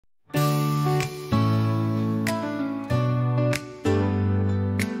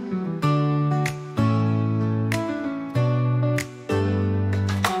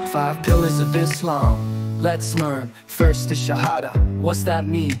Pillars of Islam, let's learn. First is Shahada, what's that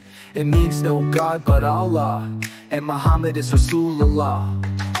mean? It means no God but Allah, and Muhammad is Rasulullah.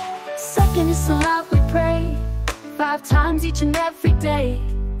 Second is Salat, we pray 5 times each and every day,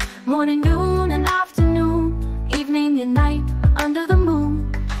 morning, noon, and afternoon, evening and night, under the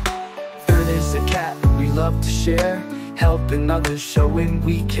moon. Third is Zakat, we love to share, helping others, showing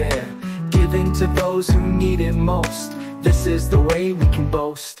we care, giving to those who need it most. This is the way we can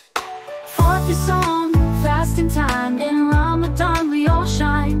boast. Fourth is Song, fasting time. In Ramadan we all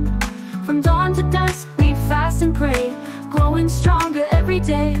shine. From dawn to dusk we fast and pray, growing stronger every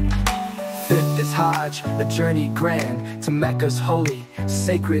day. Fifth is Hajj, a journey grand to Mecca's holy,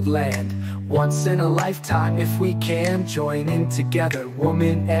 sacred land. Once in a lifetime, if we can, join in together,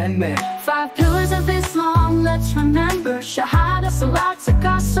 women and men. 5 pillars of Islam, let's remember. Shahada, Salat,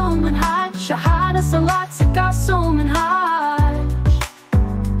 Zakat, Sawm, and Hajj. Shahada, Salat, Zakat, Sawm, and Hajj.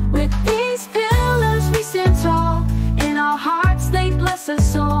 With these pillars we stand tall, in our hearts they bless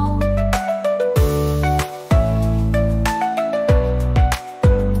us all.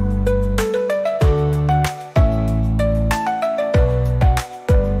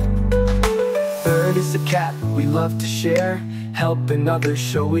 Third is Zakat, we love to share, helping others,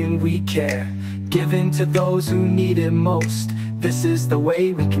 showing we care, giving to those who need it most. This is the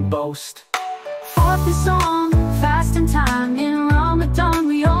way we can boast. Fourth is Song, fasting time. In Ramadan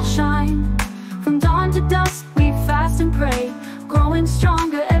we all shine. From dawn to dusk we fast and pray, growing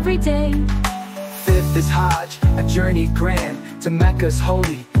stronger every day. Fifth is Hajj, a journey grand to Mecca's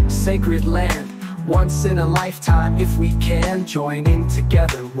holy, sacred land. Once in a lifetime, if we can, join in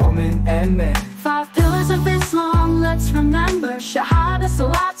together, women and men. 5 pillars of Islam, let's remember. Shahada,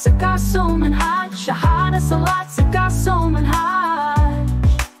 Salat, Zakat, Sawm, and Hajj. Shahada, Salat, Zakat, Sawm, and Hajj.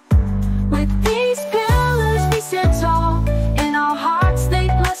 With these pillars we stand tall, in our hearts they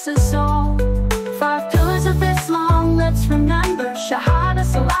bless us all. 5 pillars of Islam, let's remember. Shahada,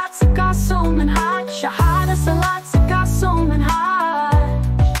 Salat, Zakat, Sawm, and Hajj. Shahada, Salat, Zakat, Sawm, and Hajj.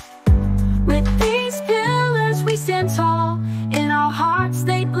 With these pillars we stand tall, in our hearts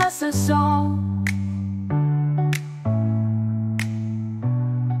they bless us all.